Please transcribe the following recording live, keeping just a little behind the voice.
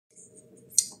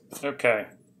Okay,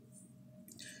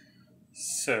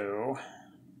 so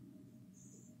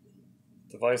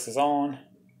device is on.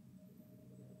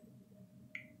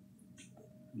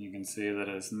 You can see that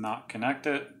it's not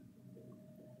connected.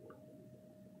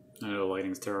 I know the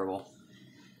lighting's terrible.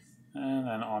 And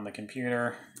then on the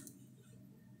computer,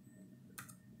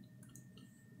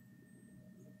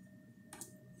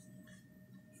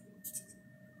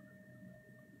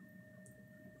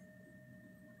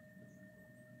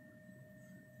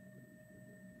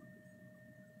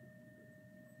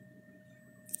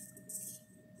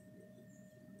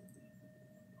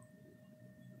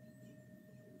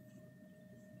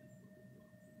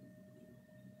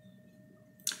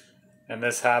 and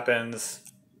this happens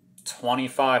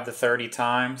 25 to 30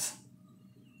 times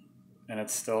and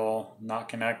it's still not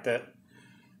connected,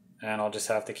 and I'll just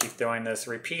have to keep doing this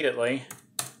repeatedly,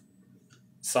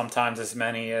 sometimes as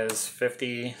many as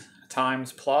 50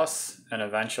 times plus, and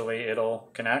eventually it'll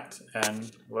connect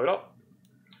and load up.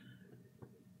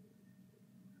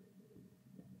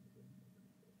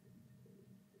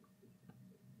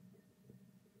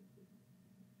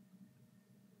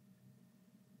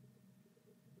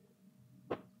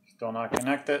 Still not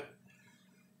connected.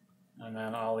 And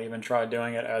then I'll even try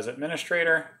doing it as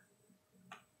administrator.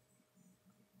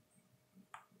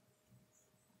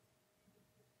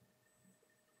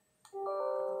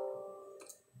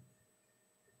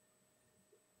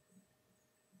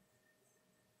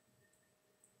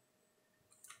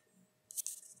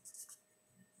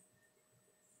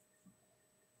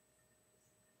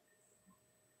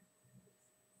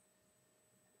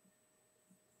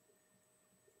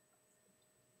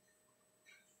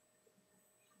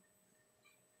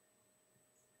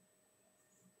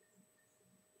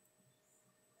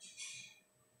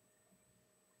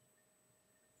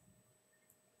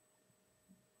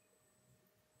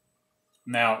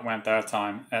 Now it went that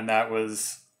time, and that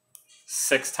was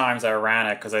 6 times I ran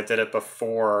it because I did it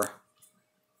before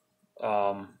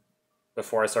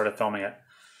I started filming it.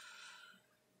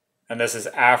 And this is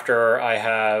after I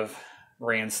have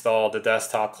reinstalled the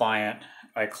desktop client.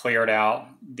 I cleared out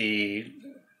the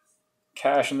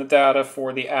cache and the data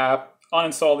for the app,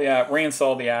 uninstalled the app,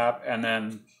 reinstalled the app, and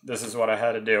then this is what I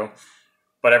had to do.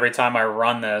 But every time I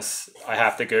run this, I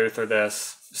have to go through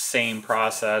this same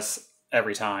process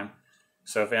every time.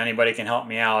 So if anybody can help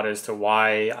me out as to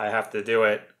why I have to do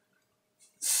it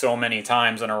so many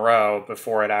times in a row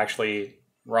before it actually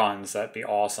runs, that'd be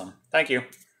awesome. Thank you.